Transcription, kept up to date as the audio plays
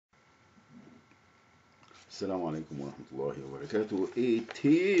Assalamu alaikum wa rahmatullahi wa barakatuh. It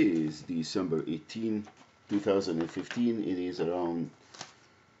is December 18, 2015. It is around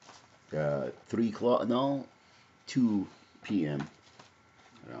 3 o'clock now, 2 p.m.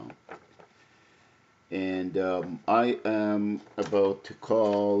 around. And I am about to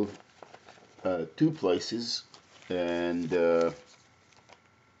call two places. And the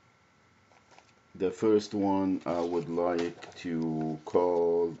first one I would like to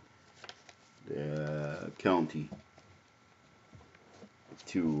call the county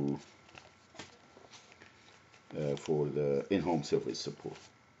to for the in-home service support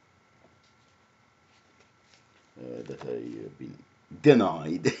that I have been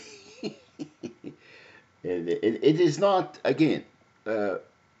denied. And it is not, again,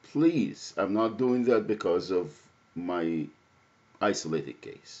 please, I'm not doing that because of my isolated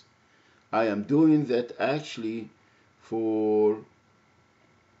case. I am doing that actually for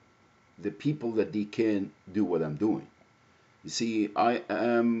the people that they can do what I'm doing. You see, I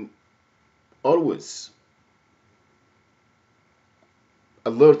am always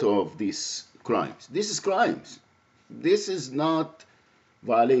alert of these crimes. This is crimes. This is not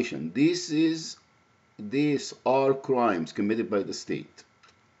violation. These are crimes committed by the state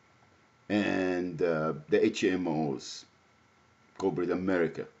and the HMOs, corporate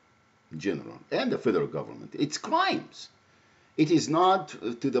America in general, and the federal government. It's crimes. It is not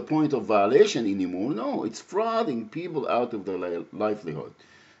to the point of violation anymore. No, it's frauding people out of their livelihood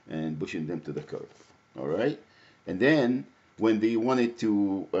and pushing them to the curb. All right? And then when they wanted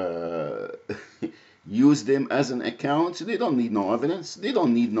to use them as an account, they don't need no evidence. They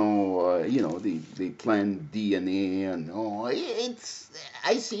don't need no, they plan DNA and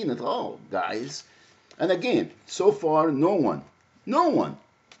I seen it all, guys. And again, so far, no one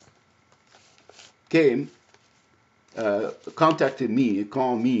came, contacted me,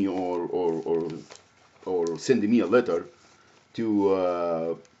 called me, or send me a letter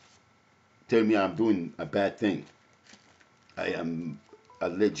to tell me I'm doing a bad thing. I am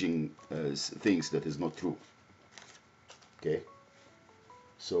alleging things that is not true. Okay,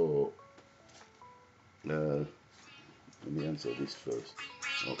 so let me answer this first.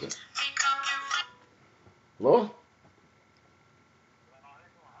 Okay. Hello?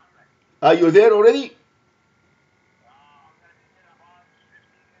 Are you there already?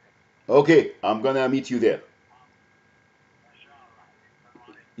 Okay, I'm gonna meet you there.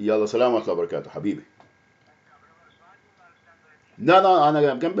 يلا سلام ورحمة الله وبركاته حبيبي. لا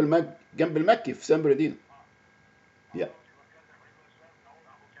انا جنب المكي في سان بريدينو. يا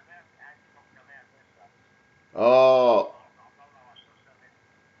اه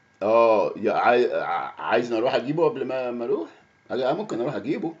يا عايزني اروح اجيبه قبل ما اروح. ممكن اروح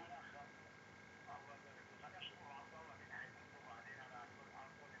اجيبه.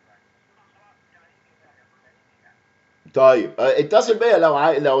 طيب اتصل بيا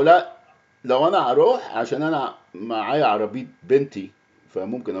لو لو لا، لو انا هروح عشان انا معايا عربية بنتي،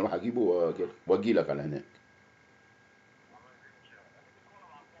 فممكن اروح اجيبه واجي لك على هناك.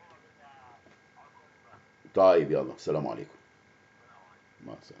 طيب يلا السلام عليكم.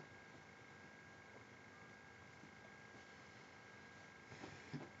 مع السلامة.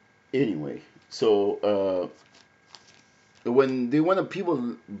 Anyway, so when they want to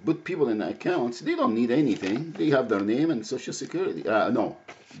people put people in accounts, they don't need anything. They have their name and social security. No,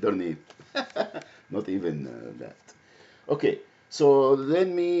 their name. Not even that. Okay, so let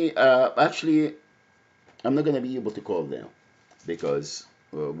me actually, I'm not gonna be able to call them because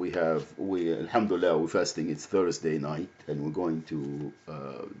we alhamdulillah we're fasting. It's Thursday night and we're going to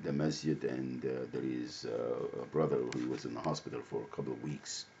the masjid, and there is a brother who was in the hospital for a couple of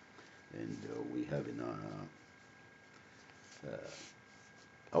weeks, and we having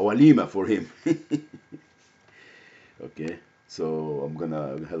a walima for him. Okay, so I'm gonna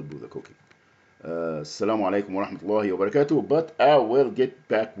help with the cooking. Assalamu alaikum wa rahmatullahi wa barakatuh. But I will get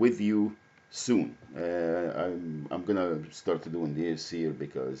back with you soon. I'm gonna start doing this here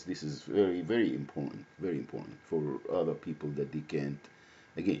because this is very important for other people that they can't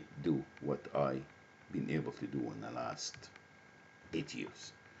again do what I been able to do in the last 8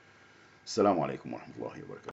 years. Assalamu alaikum wa rahmatullahi wa barakatuh.